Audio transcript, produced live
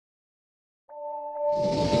You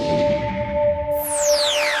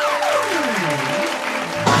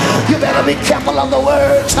better be careful of the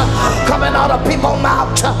words coming out of people's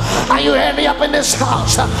mouth. Are you hearing me up in this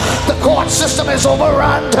house? The court system is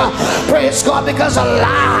overrun. Praise God, because of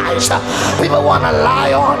lies. People want to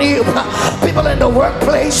lie on you. People in the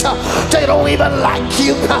workplace, they don't even like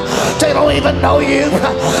you. They don't even know you.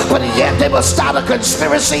 But yet they will start a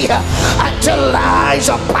conspiracy and tell lies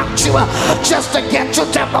about you just to get you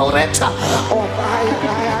demoted. Oh,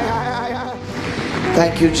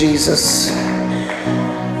 thank you, Jesus.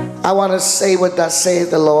 I want to say what thus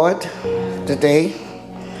saith the Lord today,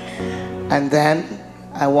 and then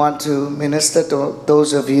I want to minister to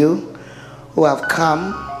those of you who have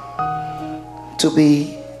come to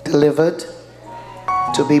be delivered,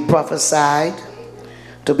 to be prophesied,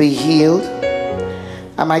 to be healed.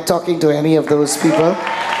 Am I talking to any of those people?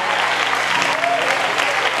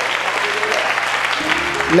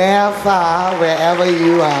 Near, far, wherever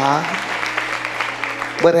you are,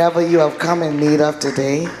 whatever you have come in need of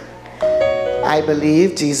today, I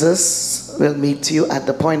believe Jesus will meet you at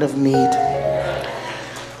the point of need.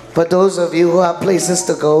 For those of you who have places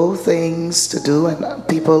to go, things to do, and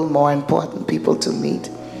people, more important people to meet,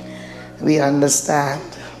 we understand.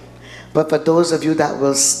 But for those of you that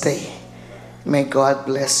will stay, may God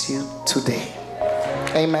bless you today.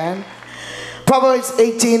 Amen. Proverbs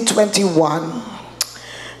 18:21.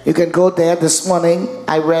 You can go there this morning.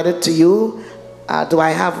 I read it to you. Do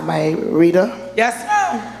I have my reader? Yes,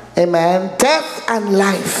 sir. Amen. Death and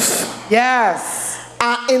life, yes,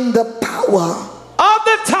 are in the power of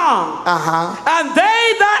the tongue. And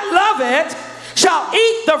they that love it shall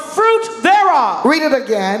eat the fruit thereof. Read it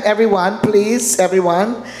again, everyone, please,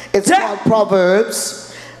 everyone. It's called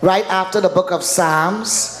Proverbs, right after the book of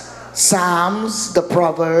Psalms. Psalms, the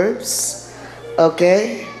Proverbs.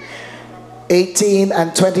 Okay. 18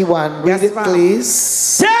 and 21. Read it,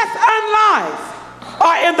 please. Death and life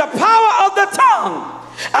are in the power of the tongue,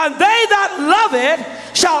 and they that love it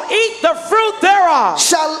shall eat the fruit thereof.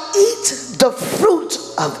 Shall eat the fruit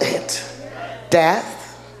of it.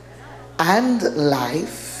 Death and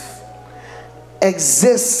life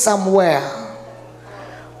exist somewhere.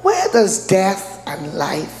 Where does death and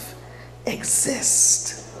life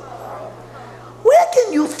exist? Where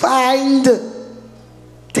can you find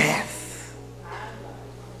death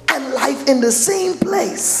and life in the same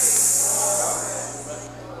place?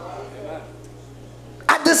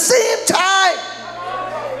 At the same time,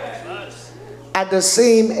 at the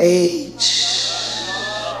same age,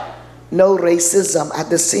 no racism, at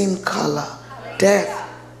the same color, death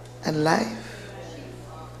and life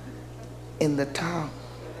in the tongue.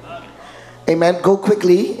 Amen. Go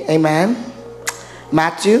quickly. Amen.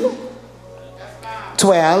 Matthew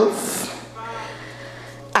 12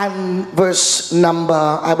 and verse number,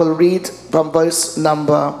 I will read from verse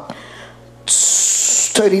number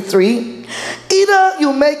 33. Either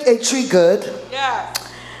you make a tree good,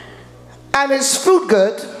 and its fruit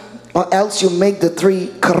good, or else you make the tree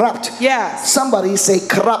corrupt. Yes. Somebody say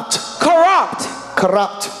corrupt. Corrupt.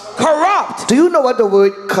 Corrupt. Corrupt. Do you know what the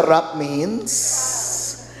word corrupt means?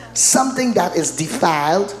 Something that is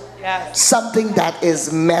defiled. Yes. Something that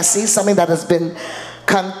is messy. Something that has been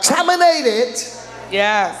contaminated.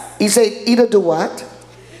 Yes. He said either do what?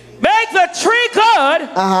 Make the tree good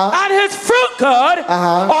and his fruit good,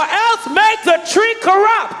 or else make the tree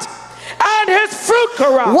corrupt and his fruit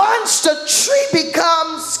corrupt. Once the tree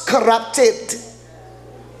becomes corrupted,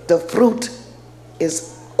 the fruit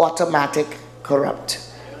is automatic corrupt.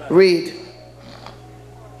 Read.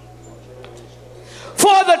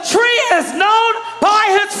 For the tree is known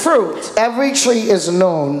by his fruit. Every tree is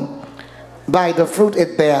known by the fruit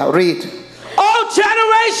it bears. Read. O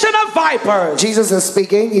generation of vipers. Jesus is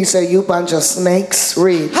speaking. He said, you bunch of snakes.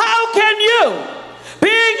 Read. How can you,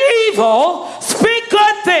 being evil, speak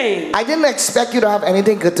good things? I didn't expect you to have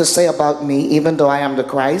anything good to say about me, even though I am the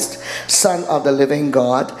Christ, Son of the living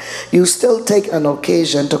God. You still take an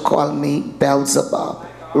occasion to call me Beelzebub.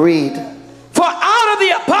 Read. For out of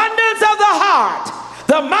the abundance of the heart,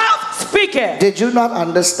 the mouth speaketh. Did you not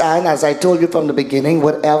understand, as I told you from the beginning,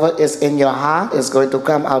 whatever is in your heart is going to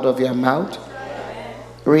come out of your mouth?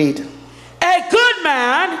 Read. A good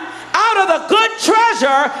man out of the good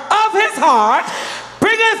treasure of his heart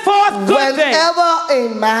bringeth forth good things. Whenever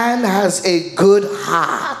a man has a good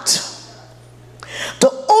heart,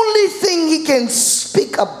 the only thing he can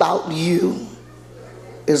speak about you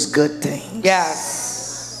is good things.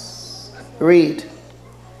 Yes. Read.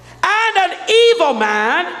 And an evil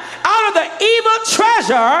man out of the evil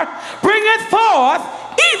treasure bringeth forth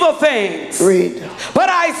evil things. Read. But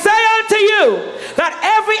I say unto you that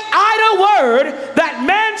every idle word that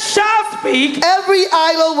man shall speak, every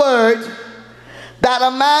idle word that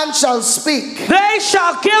a man shall speak, they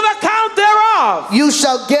shall give account thereof. you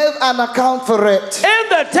shall give an account for it. In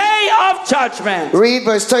the day of judgment. Read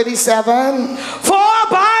verse 37. For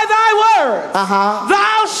by thy word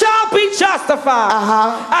thou shalt be justified,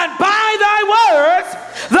 and by thy words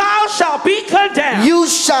thou shalt be condemned. You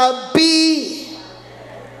shall be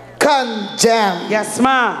condemned. Yes,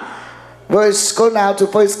 ma'am. Go now to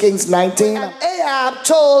 1 Kings 19. Ahab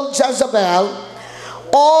told Jezebel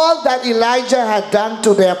all that Elijah had done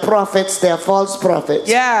to their prophets, their false prophets.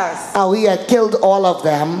 Yes. How he had killed all of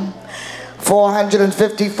them,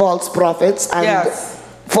 450 false prophets, and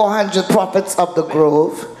 400 prophets of the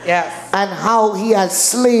grove. Yes. And how he had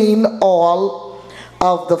slain all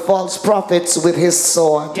of the false prophets with his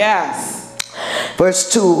sword. Yes.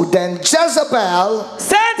 Verse 2, then Jezebel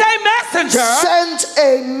sent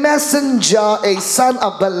a messenger, a son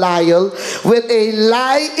of Belial, with a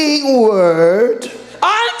lying word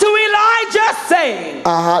unto Elijah, saying,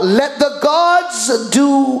 let the gods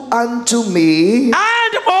do unto me,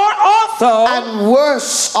 and more also, and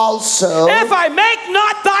worse also, if I make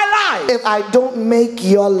not thy life, if I don't make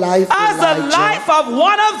your life, as Elijah, the life of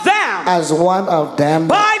one of them, as one of them,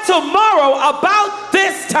 by tomorrow about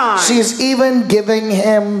this time. She's even giving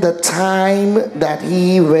him the time that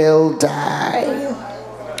he will die.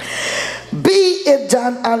 Be it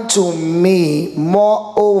done unto me,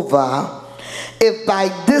 moreover, if by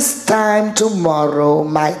this time tomorrow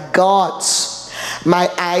my gods, my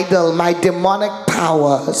idol, my demonic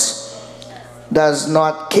powers does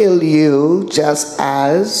not kill you, just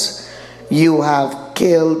as you have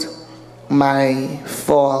killed my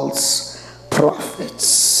false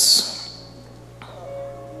prophets.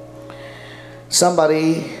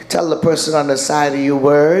 Somebody tell the person on the side of you,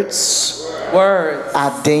 words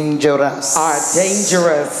are dangerous.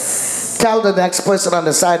 Tell the next person on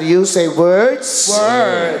the side of you, say words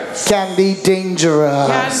can be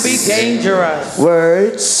dangerous.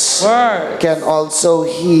 Words can also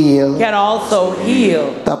heal.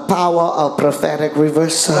 The power of prophetic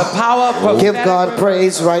reversal. Give God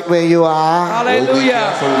praise right where you are.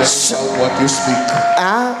 Hallelujah. What you speak.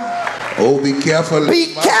 Oh, be careful.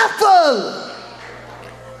 Be careful.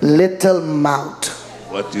 Little mouth.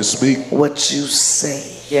 What you speak. What you say.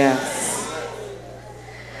 Yes.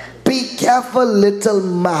 Be careful, little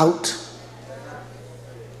mouth.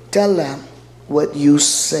 Tell them what you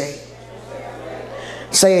say.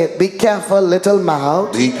 Say it. Be careful, little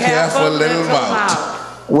mouth. Be careful, little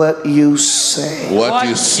mouth. What you say. What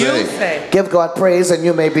you say. Give God praise and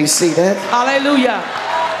you may be seated. Hallelujah.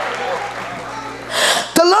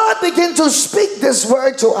 The Lord began to speak this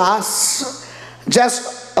word to us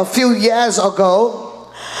just a few years ago.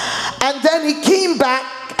 And then he came back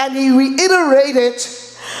and he reiterated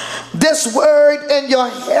this word in your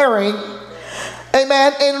hearing,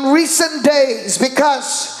 amen, in recent days,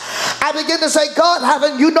 because I begin to say, God,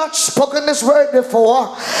 haven't you not spoken this word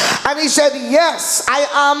before? And he said, yes, I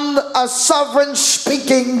am a sovereign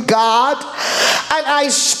speaking God, and I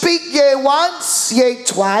speak yea once, yea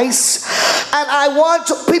twice, and I want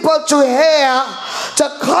people to hear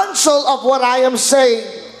the counsel of what I am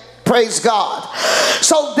saying. Praise God.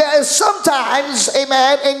 So there is sometimes,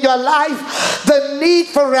 amen, in your life the need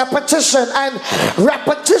for repetition, and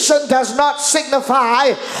repetition does not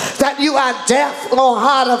signify that you are deaf or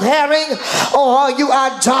hard of hearing or you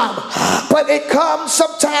are dumb, but it comes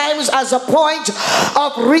sometimes as a point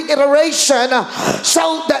of reiteration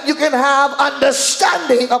so that you can have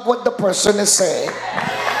understanding of what the person is saying.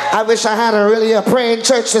 I wish I had a praying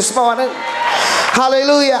church this morning.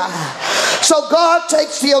 Hallelujah. So God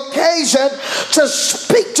takes the occasion to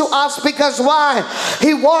speak to us, because why?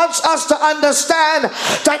 He wants us to understand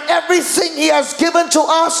that everything he has given to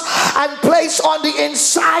us and placed on the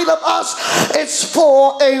inside of us is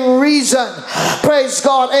for a reason. Praise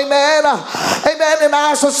God. Amen. Amen. In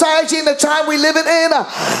our society, in the time we live in,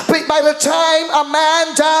 by the time a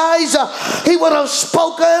man dies, he would have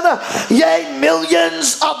spoken, yea,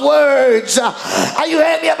 millions of words. Are you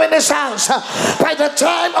hearing me up in this house? By the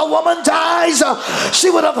time a woman dies, she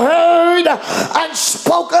would have heard and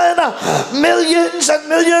spoken millions and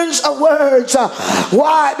millions of words.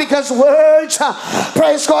 Why? Because words,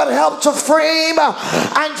 praise God, help to frame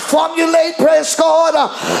and formulate, praise God,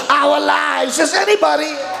 our lives. Is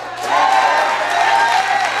anybody?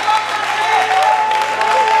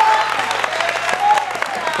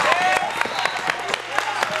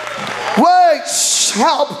 Words Words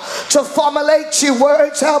help to formulate you.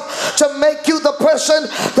 Words help to make you the person,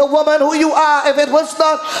 the woman who you are. If it was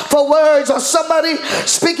not for words or somebody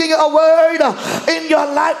speaking a word in your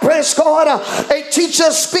life, praise God, a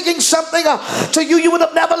teacher speaking something to you, you would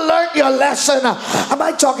have never learned your lesson. Am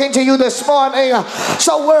I talking to you this morning?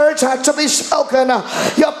 So words had to be spoken.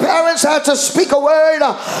 Your parents had to speak a word,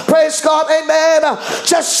 praise God, amen,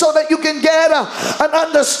 just so that you can get an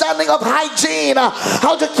understanding of hygiene,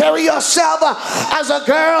 how to carry yourself as a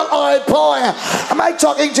girl or a boy. Am I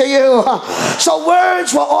talking to you? So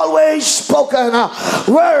words were always spoken.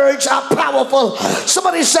 Words are powerful.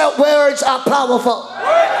 Somebody said words are powerful.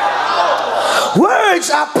 Words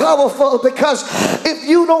are powerful, because if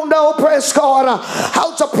you don't know, praise God,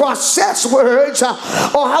 how to process words or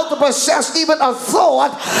how to process even a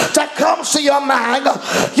thought that comes to your mind,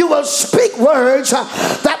 you will speak words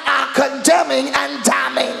that are condemning and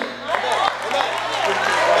damning.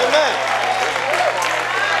 Amen.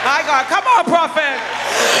 My God, come on, prophet.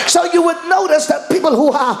 So you would notice that people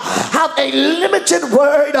who have a limited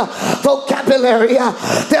word vocabulary,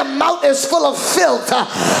 their mouth is full of filth,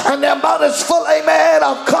 and their mouth is full, amen,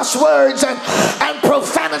 of cuss words and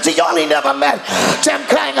profanity. You only never met them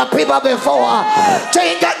kind of people before.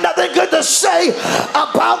 They ain't got nothing good to say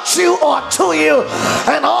about you or to you.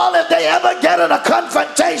 And all if they ever get in a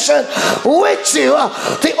confrontation with you,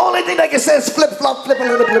 the only thing they can say is flip, flop, flip,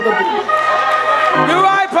 flip, flip, flip. You're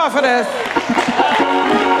right, prophetess.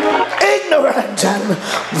 Ignorant and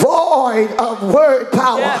void of word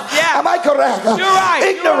power. Yes. Am I correct? You're right.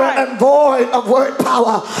 Ignorant and void of word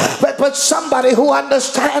power. But somebody who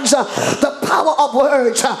understands the power of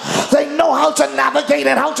words, they know how to navigate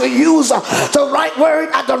and how to use the right word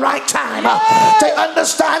at the right time. They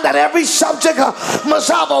understand that every subject must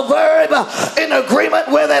have a verb in agreement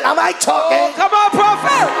with it. Am I talking? Oh, come on,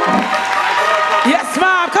 prophet. Yes,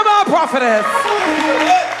 ma'am. Come on, prophetess.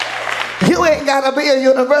 You ain't got to be a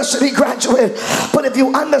university graduate, but if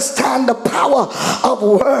you understand the power of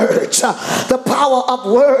words, the power of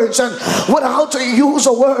words and how to use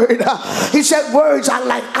a word, he said words are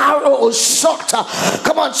like arrows shot.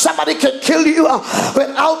 Come on, somebody can kill you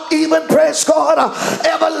without even, praise God,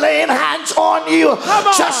 ever laying hands on you,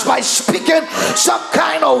 just by speaking some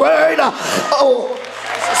kind of word. Oh,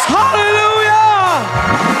 hallelujah.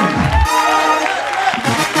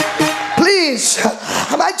 Please,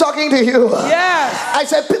 am I talking to you? Yes. I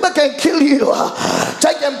said people can kill you,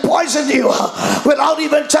 they can poison you without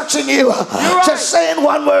even touching you. Right. Just saying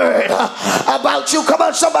one word about you. Come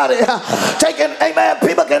on, somebody. Amen.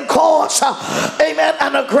 People can cause, amen,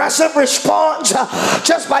 an aggressive response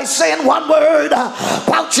just by saying one word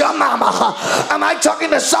about your mama. Am I talking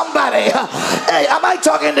to somebody? Hey, am I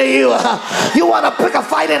talking to you? You want to pick a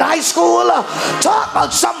fight in high school? Talk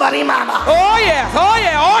about somebody, mama. Oh yeah. Oh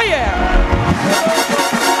yeah. Oh yeah.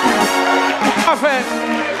 Prophet.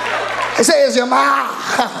 They say it's your ma.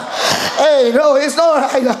 Hey, no, it's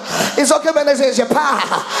not right. It's okay when they say it's your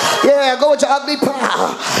pa. Yeah, go with your ugly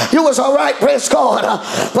pa. You was all right, praise God.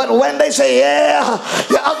 But when they say, yeah,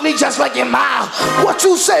 you're ugly just like your ma, what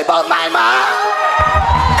you say about my ma?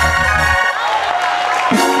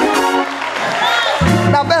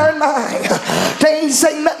 Now bear in mind, they ain't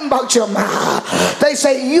say nothing about your ma. They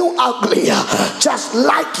say you ugly, just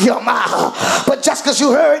like your ma. But just because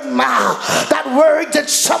you heard ma, that word did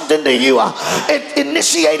something to you. It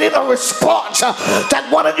initiated a response that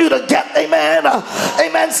wanted you to get, amen,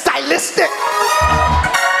 amen, stylistic.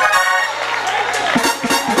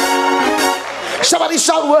 Somebody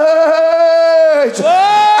shout, words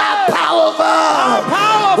are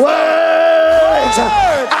powerful. Words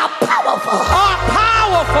are powerful.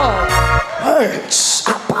 Words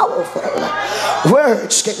are powerful.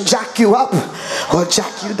 Words can jack you up or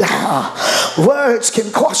jack you down. Words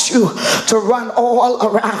can cause you to run all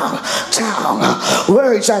around town.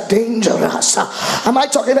 Words are dangerous. Am I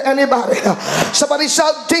talking to anybody? Somebody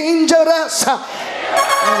shout dangerous.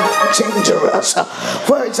 Dangerous.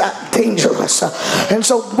 Words are dangerous. And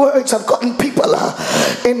so words have gotten people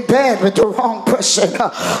in bed with the wrong person.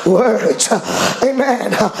 Words,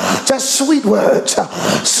 amen, just sweet words,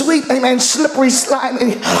 sweet, amen, slippery,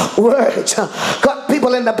 slimy words got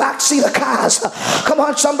people in the back seat of cars. Come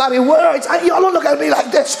on, somebody. Words. Y'all don't look at me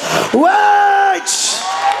like this. Words.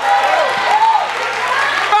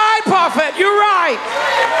 Right, prophet, you're right.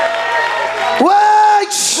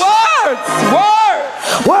 Words. Words.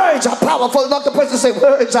 Words are powerful. Not the person say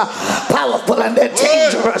words are powerful and they're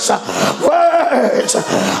dangerous. Words.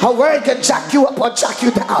 A word can jack you up or jack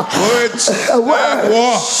you down. Words.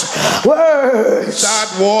 Words. Words.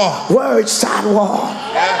 Start war. Words start war.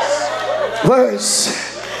 Yes. Words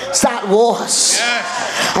start wars.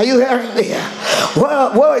 Yes. Are you hearing me?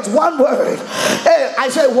 Words, one word. Hey, I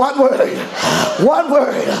say one word. One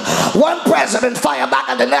word. One president fire back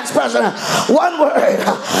at the next president. One word.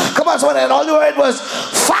 Come on, somebody. And all the word was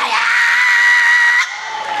fire.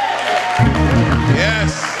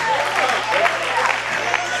 Yes.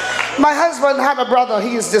 My husband had a brother.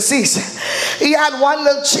 He is deceased. He had one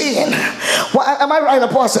little chain. Am I right,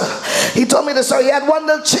 Apostle? He told me the story. He had one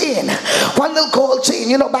little chain. One little gold chain.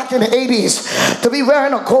 You know, back in the 80s, to be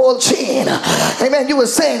wearing a gold chain. Amen. You were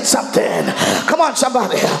saying something. Come on,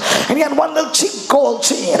 somebody. And he had one little cheap gold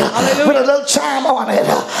chain. Hallelujah. With a little charm on it.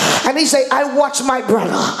 And he said, I watched my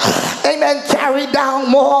brother, amen, carry down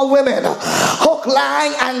more women. Hook,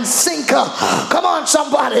 line, and sinker. Come on,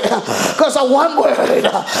 somebody. Because a one word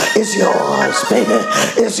is yours, baby.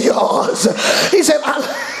 Is yours. He said,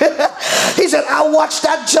 I watched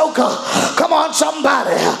that joker. Come on,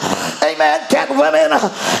 somebody. Amen. Get women.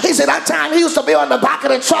 He said, that time he used to be on the back of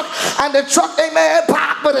the truck, and the truck, amen,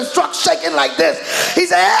 parked with his truck shaking like this. He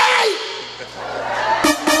said, hey!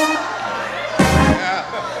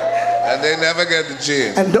 Yeah. And they never get the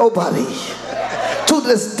chance. And nobody to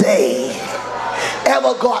this day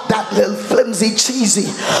ever got that little flimsy,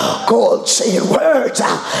 cheesy gold chain. Words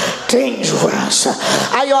are dangerous.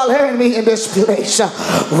 Are y'all hearing me in this place?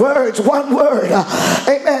 Words, one word,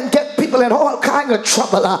 amen, get people in all kind of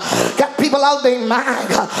trouble. Get people out their mind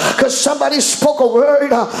because somebody spoke a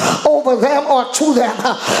word over them or to them.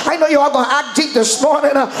 I know you all going to act deep this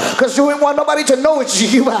morning because you didn't want nobody to know it's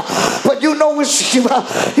you, but you know it's you.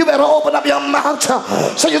 You better open up your mouth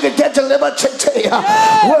so you can get delivered today.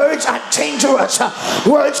 Words are dangerous.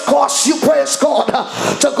 Words cost you, praise God,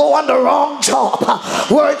 to go on the wrong job.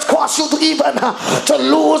 Words cost you to even to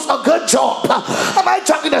lose a good job. Am I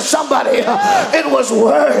talking to somebody? It was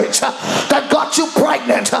words that got you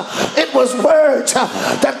pregnant. It was words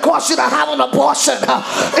that caused you to have an abortion.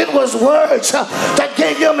 It was words that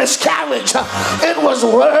gave you a miscarriage. It was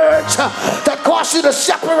words that caused you to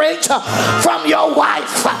separate from your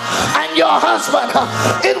wife and your husband.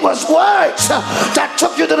 It was words that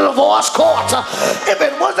took you to the divorce court. If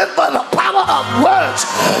it wasn't for the power of words,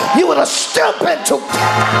 you would have still been together.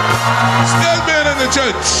 Still been in the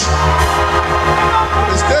church.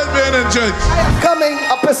 Still been in church. Coming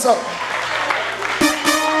epistle.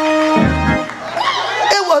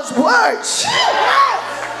 It was words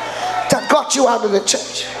that got you out of the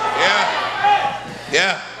church. Yeah.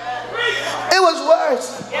 Yeah. It was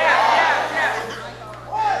words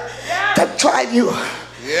that drive you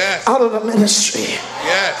out of the ministry.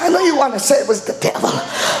 Yes. I know you want to say it was the devil,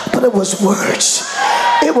 but it was words.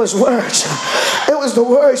 It was words. It was the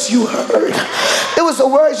words you heard. It was the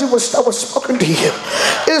words that was spoken to you.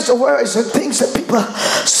 It is the words and things that people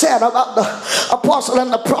said about the apostle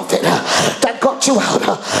and the prophet that got you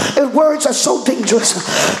out. And words are so dangerous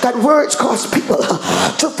that words cause people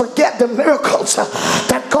to forget the miracles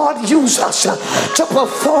that God used us to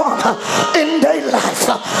perform in their life.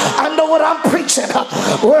 I know what I'm preaching.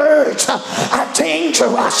 Words are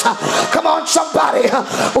dangerous. Come on, somebody.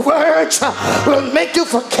 Words will make you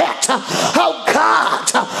forget how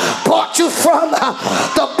God brought you from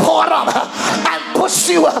the bottom and pushed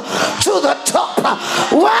you to the top.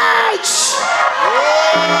 Words.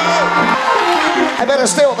 I better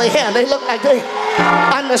stay over here. They look like they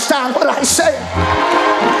understand what I say.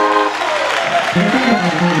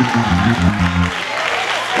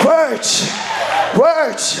 Words.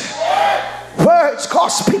 Words. Words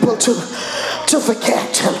cause people to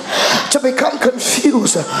forget, to become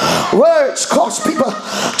confused. Words cause people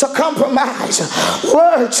to compromise.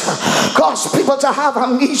 Words cause people to have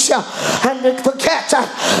amnesia and forget that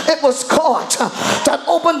it was God that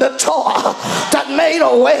opened the door, that made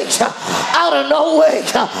a way out of no way.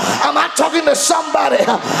 Am I talking to somebody?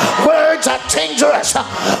 Words are dangerous.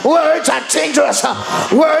 Words are dangerous.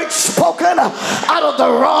 Words spoken out of the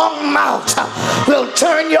wrong mouth will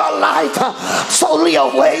turn your life solely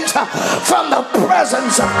away from the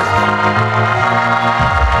presence of God.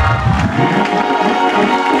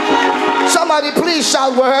 Somebody please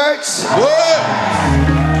shout words.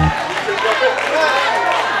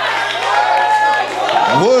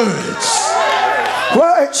 Words.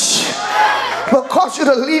 Words will cause you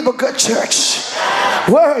to leave a good church.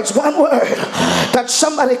 Words, one word, that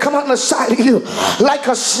somebody come on the side of you like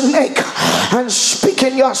a snake and speak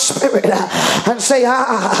in your spirit and say,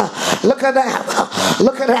 look at that,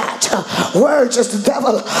 look at that. Words is the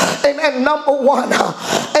devil, amen, number one,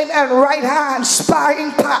 amen, right hand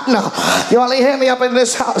spying partner. You only hear me up in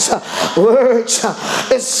this house. Words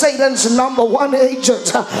is Satan's number one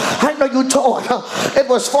agent. I know you taught it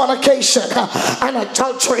was fornication and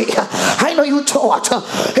adultery. I know you taught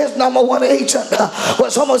his number one agent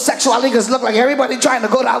was homosexuality, because look like everybody trying to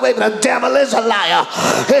go that way, but the devil is a liar.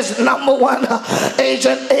 His number one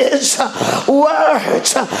agent is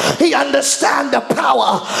words. He understands the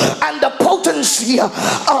power and the potency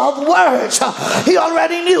of words. He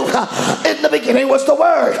already knew in the beginning was the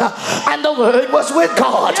Word, and the Word was with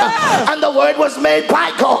God, and the Word was made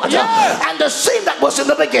by God, and the same that was in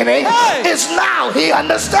the beginning is now. He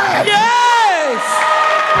understands. Yes.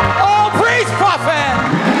 Oh, preach, prophet.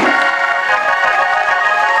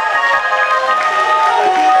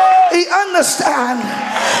 He understands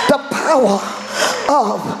the power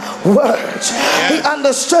of words. He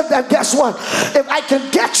understood that, guess what? If I can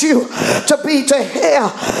get you to hear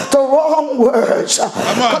the wrong words,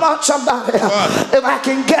 come on somebody, if I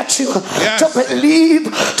can get you to believe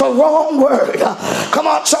the wrong word, come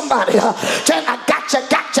on somebody, then I gotcha,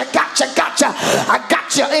 I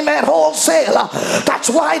gotcha, amen, wholesale. That's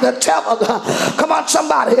why the devil, come on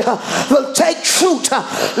somebody, will take truth,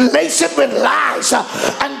 lace it with lies,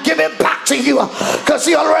 and give it back to you, because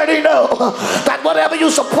he already know that whatever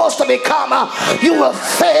you're supposed to become, you will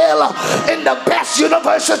fail in the best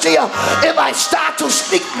university if I start to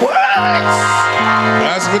speak words.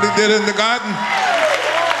 That's what he did in the garden.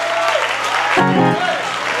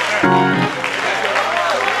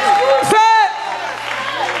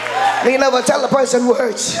 He never tell a person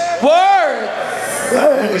words. Word.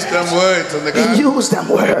 Use them words in the garden. He used them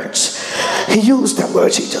words. He used them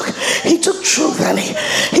words. He took truth and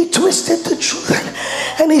he twisted the truth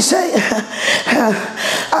and he said,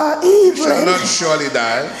 Evelyn shall not surely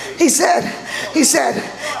die. He said,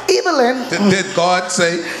 Evelyn. Did God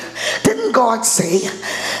say? Didn't God say,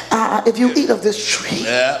 if you eat of this tree,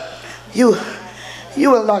 you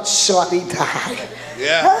will not surely die?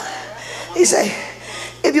 Yeah. Huh? He said,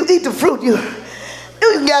 if you eat the fruit, you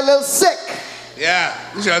can get a little sick. Yeah,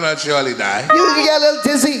 you shall not surely die. You can get a little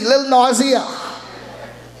dizzy, a little nausea.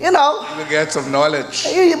 You know. You can get some knowledge.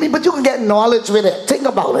 But you can get knowledge with it. Think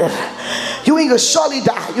about it. You ain't gonna surely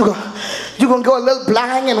die. You're gonna go a little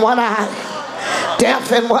blind in one eye,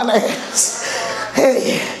 deaf in one ear.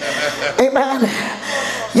 Hey, amen.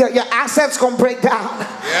 Your assets gonna break down.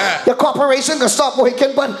 Yeah. Your corporation gonna stop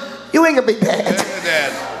working, but you ain't gonna be dead.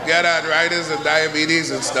 Get arthritis and diabetes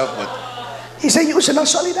and stuff, but he said you should not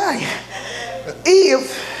surely die.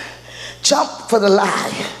 Eve jumped for the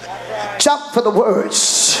lie, jumped for the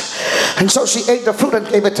words, and so she ate the fruit and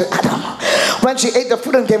gave it to Adam. When she ate the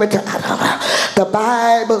fruit and gave it to Adam, the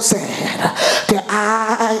Bible said their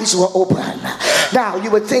eyes were open. Now you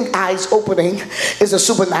would think eyes opening is a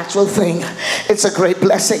supernatural thing. It's a great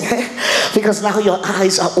blessing, because now your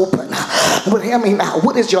eyes are open. But hear me now,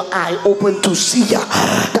 what is your eye open to see?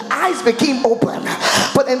 The eyes became open,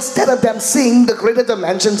 but instead of them seeing the greater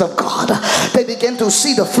dimensions of God, they began to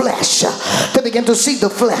see the flesh. They began to see the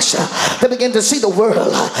flesh. They began to see the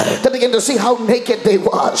world. They began to see how naked they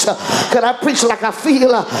was. Can I preach like I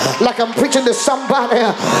feel like I'm preaching to somebody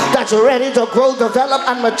that's ready to grow, develop,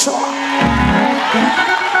 and mature?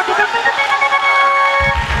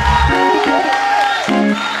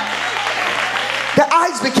 The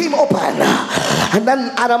eyes became open, and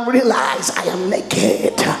then Adam realized, I am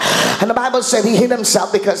naked. And the Bible said he hid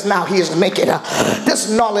himself because now he is naked. This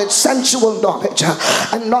knowledge, sensual knowledge,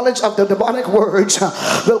 and knowledge of the demonic words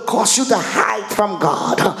will cause you to hide from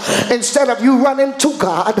God. Instead of you running to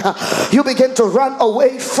God, you begin to run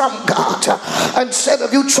away from God. Instead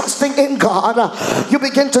of you trusting in God, you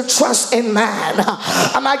begin to trust in man.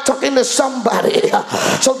 Am I talking to somebody?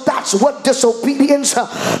 So that's what disobedience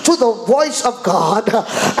to the voice of God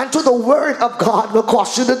and to the word of God will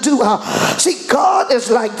cause you to do. See, God is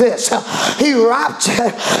like this. He wrapped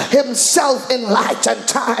himself in light and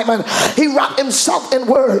time, and he wrapped himself in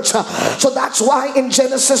words. So that's why in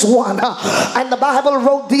Genesis 1 and the Bible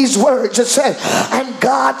wrote these words. It said, and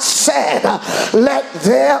God said, let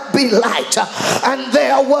there be light, and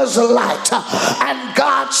there was light. And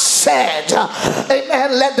God said,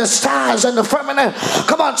 amen, let the stars and the firmament,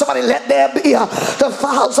 come on somebody, let there be the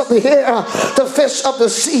fowls of the air, the fish of the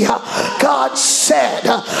sea. God said,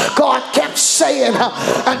 God kept saying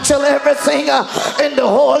until everything in the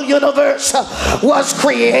whole universe was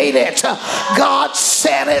created. God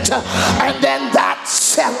said it, and then that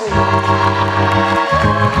settled.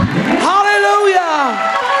 Hallelujah.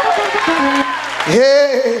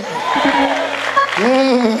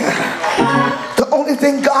 The only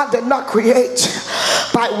thing God did not create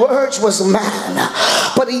by words was man,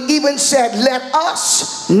 but he even said, let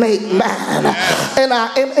us make man in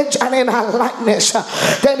our image and in our likeness.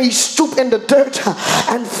 Then he stooped in the dirt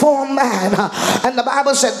and formed man. And the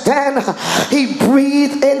Bible said then he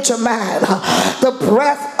breathed into man the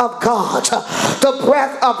breath of God, the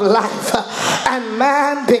breath of life. And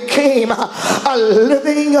man became a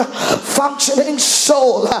living, functioning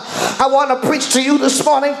soul. I want to preach to you this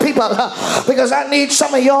morning, people, because I need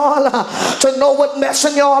some of y'all to know what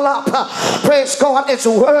messing y'all up. Praise God. It's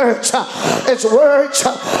words. It's words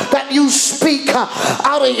that you speak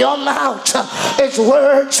out of your mouth. It's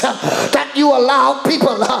words that you allow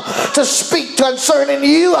people to speak concerning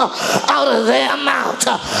you out of their mouth.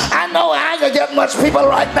 I know I ain't gonna get much people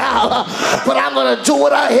right now, but I'm gonna do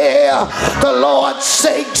what I hear the Lord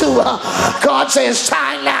say to God. Says it's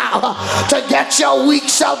time now to get your weak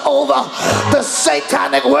self over the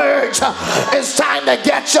satanic words. It's time to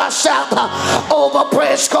get yourself over,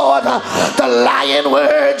 praise God, the lying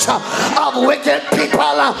words of wicked people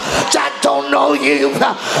that don't know you,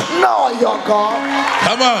 know your God.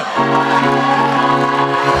 Come on.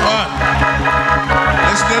 Come on.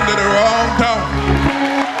 Listening to the wrong tongue.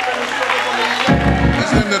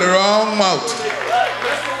 Listening to the wrong mouth.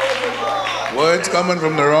 Words coming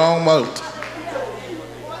from the wrong mouth.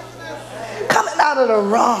 Coming out of the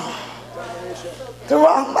wrong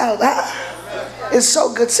mouth. It's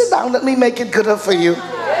so good. Sit down. Let me make it gooder for you.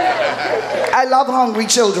 I love hungry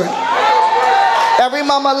children. Every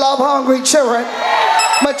mama love hungry children.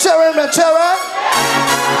 Maturing.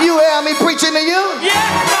 You hear me preaching to you? Yes,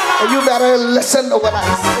 mama. You better listen to what I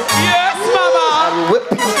say. Yes, mama. I'll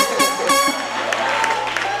whip you.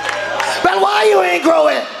 But why you ain't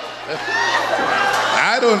growing?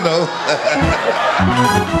 I don't know.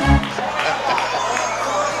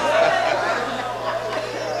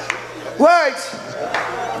 Words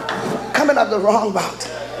coming out the wrong mouth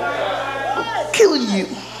kill you.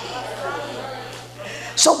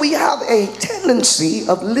 So we have a tendency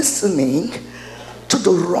of listening to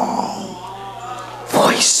the wrong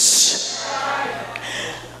voice.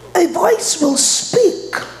 A voice will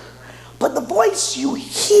speak, but the voice you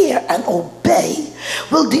hear and obey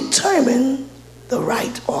will determine the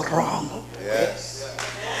right or wrong. Yes.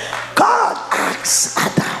 God asks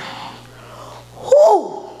Adam,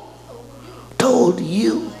 who told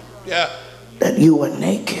you that you were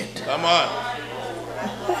naked? Come on.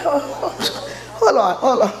 Hold on.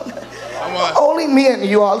 Come on. Only me and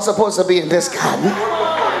you all supposed to be in this garden.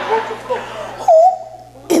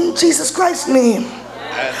 Who, in Jesus Christ's name,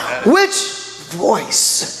 which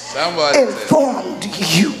voice informed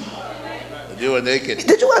you? You were naked.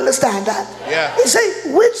 Did you understand that? Yeah. He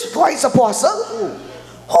said, which voice, apostle?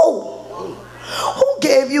 Who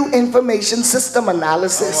gave you information system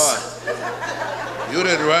analysis? Come on. You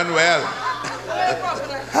did run well.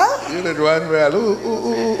 Huh? You did run well.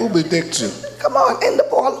 Who bedecked you? Come on, in the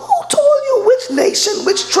ball. Who told you which nation,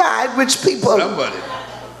 which tribe, which people? Somebody.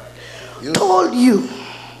 Told you.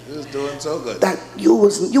 You was doing so good. That you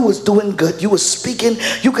was doing good. You was speaking.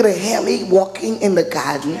 You could have heard me walking in the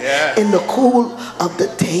garden in the cool of the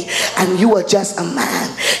day, and you were just a man.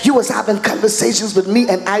 You was having conversations with me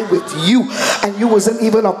and I with you, and you wasn't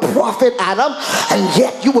even a prophet, Adam, and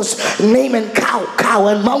yet you was naming cow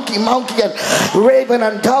and monkey and raven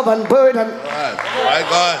and dove and bird and my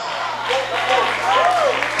God.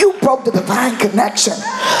 You broke the divine connection.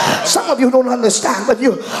 Some of you don't understand, but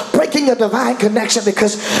you're breaking a divine connection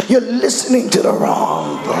because you're listening to the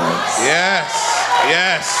wrong voice. Yes.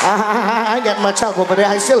 I ain't got much help over there.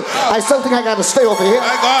 I still think I got to stay over here.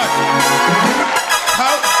 My God.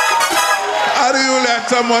 How do you let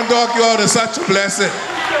someone talk you out of such a blessing?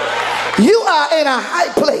 You are in a high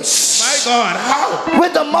place. My God, how?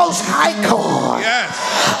 With the Most High God. Yes.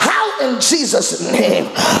 How in Jesus' name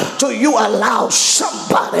do you allow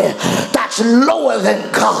somebody that's lower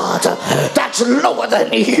than God, that's lower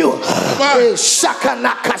than you,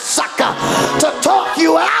 to talk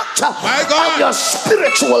you out of your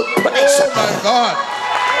spiritual place? Oh my God.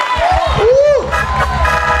 Woo.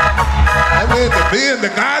 I mean, to be in the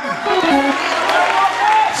garden,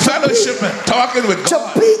 fellowship and talking with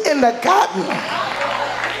God. To be in the garden,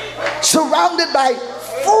 surrounded by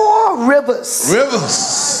 4 rivers.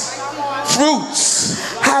 Fruits.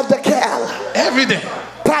 Hadakal. Everything.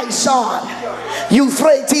 Pison.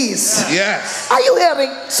 Euphrates. Yes. Are you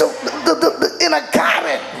hearing? So in a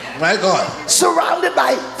garden. My God. Surrounded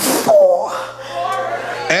by 4.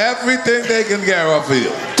 Everything they can get off of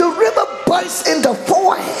you. The river bursts into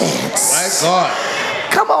 4 heads. My God.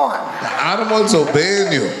 Come on. The animals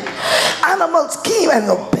obeying you. Animals came and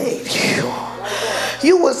obeyed you.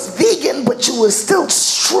 You was vegan, but you was still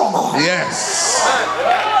strong. Yes.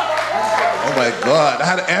 Oh my God. I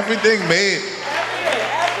had everything made.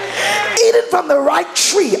 from the right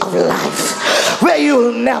tree of life, where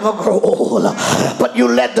you'll never grow old, but you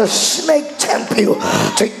let the snake tempt you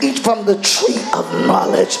to eat from the tree of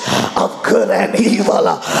knowledge of good and evil.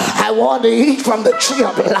 I want to eat from the tree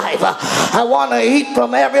of life. I want to eat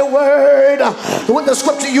from every word with the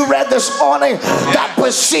scripture you read this morning that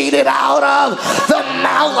proceeded out of the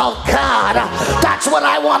mouth of God. That's what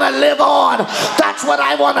I want to live on. That's what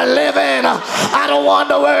I want to live in. I don't want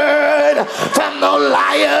the word from no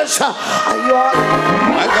liars.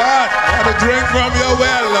 My God, I want to drink from your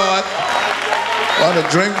well, Lord. I want to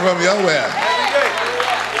drink from your well.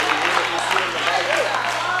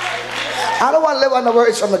 I don't want to live on the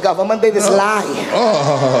words from the government. They just lie.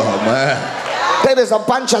 Oh, man. They just a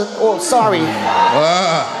bunch of, oh, sorry.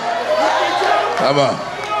 Come on.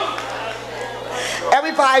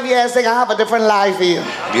 Every 5 years, they have a different lie for you.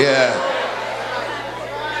 Yeah.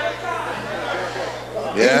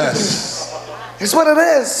 Yes. It's what it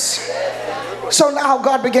is. So now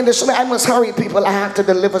God began to show me, I must hurry, people. I have to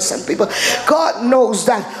deliver some people. God knows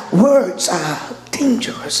that words are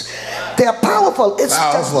dangerous. They are powerful. It's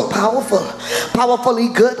just powerful. Powerfully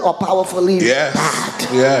good or powerfully bad.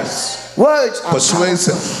 Yes. Words are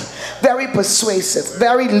persuasive. Powerful. Very persuasive,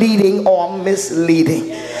 very leading or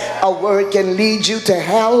misleading. A word can lead you to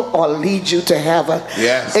hell or lead you to heaven.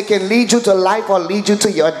 Yes. It can lead you to life or lead you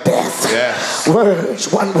to your death. Yes.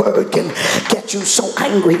 Words, one word can get you so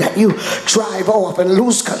angry that you drive off and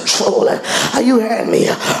lose control. Are you hearing me?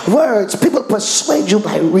 Words, people persuade you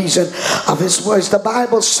by reason of his words. The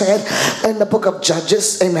Bible said in the book of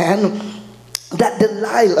Judges, amen, that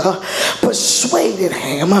Delilah persuaded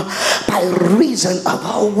him by reason of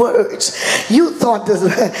her words. You thought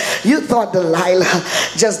Delilah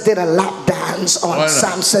just did a lap dance on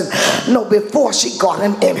Samson. No, before she got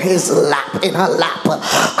him in his lap, in her lap.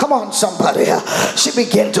 Come on, somebody. She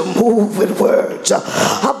began to move with words.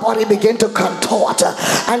 Her body began to contort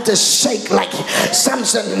and to shake like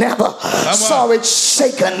Samson never saw it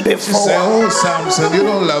shaken before. She said, oh, Samson, you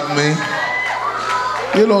don't love me.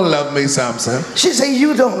 You don't love me, Samson. She said,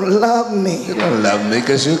 you don't love me. You don't love me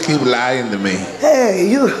because you keep lying to me. Hey,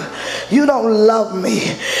 you don't love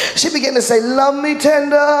me. She began to say, love me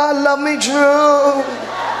tender, love me true.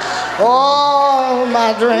 All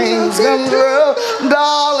my dreams come true,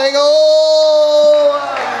 darling. Oh.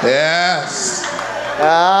 Yes.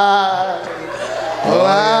 Wow.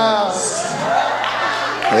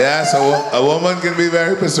 Yes, a woman can be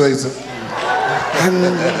very persuasive.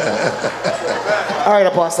 All right,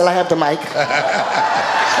 Apostle, I have the mic.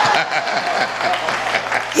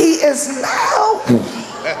 He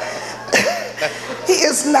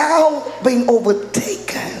is now being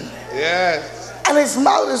overtaken. Yes. And his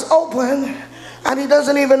mouth is open, and he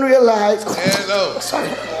doesn't even realize. Sorry.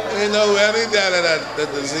 He know when he that's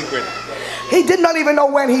the secret. He did not even know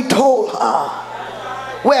when he told her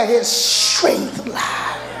where his strength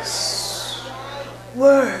lies.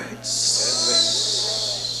 Words.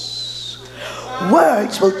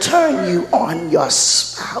 Words will turn you on your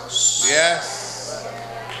spouse. Yes.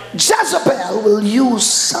 Jezebel will use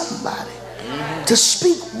somebody to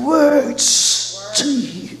speak words to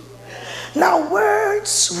you. Now,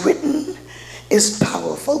 words written is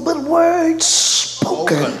powerful, but words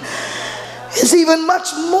spoken is even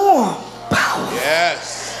much more powerful.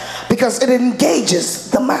 Yes. Because it engages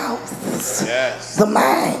the mouth, the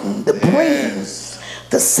mind, the brain,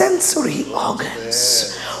 the sensory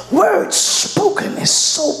organs. Words spoken is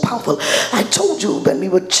so powerful. I told you when we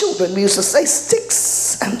were children, we used to say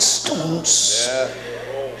sticks and stones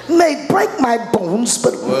may break my bones,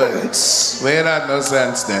 but words made out no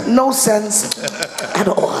sense then. No sense at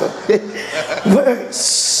all.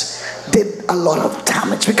 Words did a lot of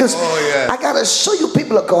damage because I gotta show you,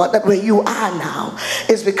 people of God, that where you are now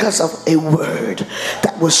is because of a word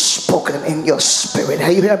that was spoken in your spirit.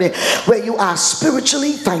 You hear me? Where you are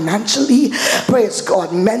spiritually, financially, praise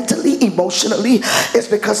God, mentally, emotionally, it's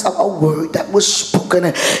because of a word that was spoken.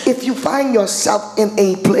 If you find yourself in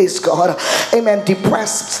a place, God, amen,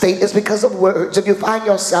 depressed state, it's because of words. If you find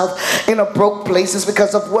yourself in a broke place, it's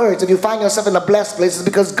because of words. If you find yourself in a blessed place, it's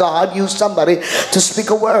because God used somebody to speak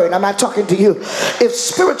a word. Am I talking to you? If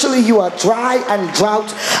spiritually you are dry and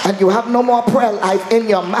drought and you have no more prayer life in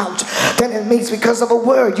your mouth, then it means because of a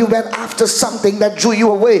word you went after something that drew you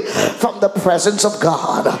away from the presence of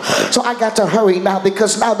God. So I got to hurry now,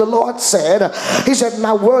 because now the Lord said, he said,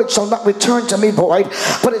 my word shall not return to me void,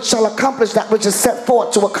 but it shall accomplish that which is set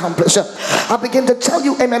forth to accomplish. I begin to tell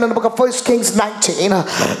you, amen, in the book of 1 Kings 19,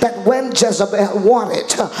 that when Jezebel wanted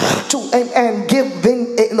to give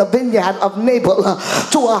in the vineyard of Nabal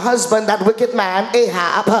to her husband husband, that wicked man,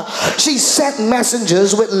 Ahab, she sent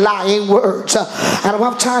messengers with lying words. I don't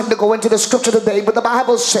have time to go into the scripture today, but the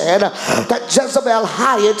Bible said that Jezebel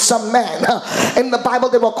hired some men. In the Bible,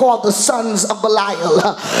 they were called the sons of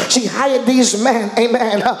Belial. She hired these men,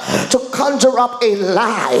 amen, to conjure up a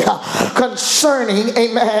lie concerning,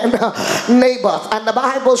 amen, Naboth. And the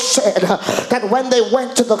Bible said that when they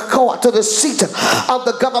went to the court, to the seat of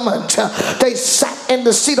the government, they sat in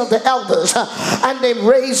the seat of the elders and they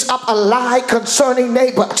raised up a lie concerning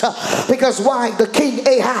Naboth. Because why? The king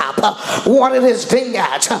Ahab wanted his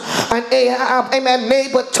vineyard, and Ahab, amen,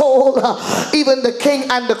 Naboth told even the king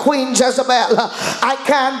and the queen Jezebel, I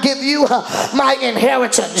can't give you my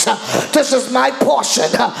inheritance. This is my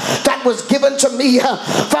portion that was given to me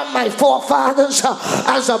from my forefathers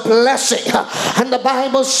as a blessing. And the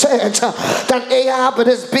Bible said that Ahab and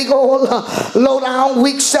his big old low down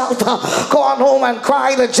weak self gone home and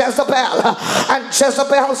cried to Jezebel. And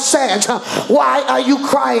Jezebel said, why are you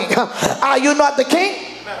crying? Are you not the king?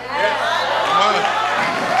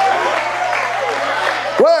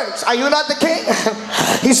 Words, are you not the king?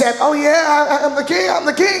 He said, oh yeah, I'm the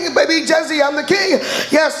king, baby Jesse, I'm the king.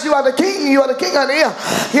 Yes, you are the king, honey.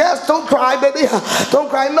 Yes, don't cry, baby, don't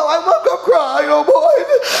cry. No, I won't go cry, oh boy.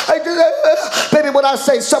 Baby, when I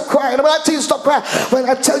say stop crying, when I tell you stop crying, when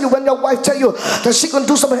I tell you, when your wife tell you that she can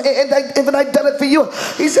do something, and even I done it for you,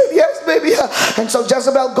 he said, yes, baby. And so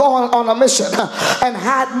Jezebel gone on a mission and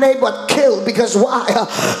had Naboth killed. Because why?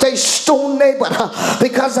 They stoned Naboth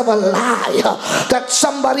because of a lie that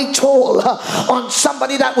somebody told on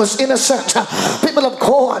somebody that was innocent. People of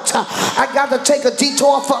God, I got to take a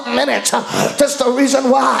detour for a minute. That's the reason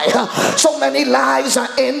why so many lies are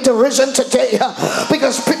in derision today,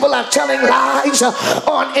 because people are telling lies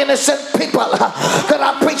on innocent people. Could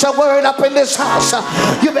I preach a word up in this house?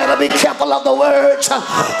 You better be careful of the words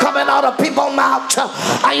coming out of people's mouth.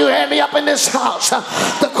 Are you hearing me up in this house?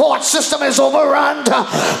 The court system is overrun,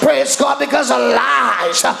 praise God, because of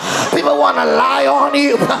lies. People want to lie on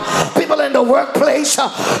you. People in the workplace,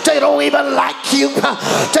 they don't even like you,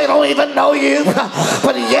 they don't even know you,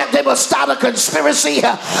 but yet they will start a conspiracy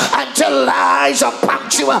and tell lies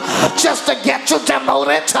about you just to get you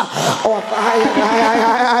demoted. Oh,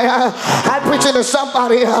 I'm preaching to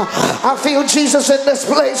somebody. I feel Jesus in this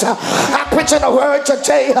place. I'm preaching a word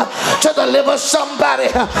today to deliver somebody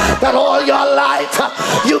that all your life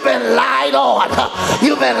you've been lied on,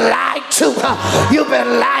 you've been lied to, you've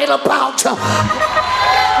been lied about.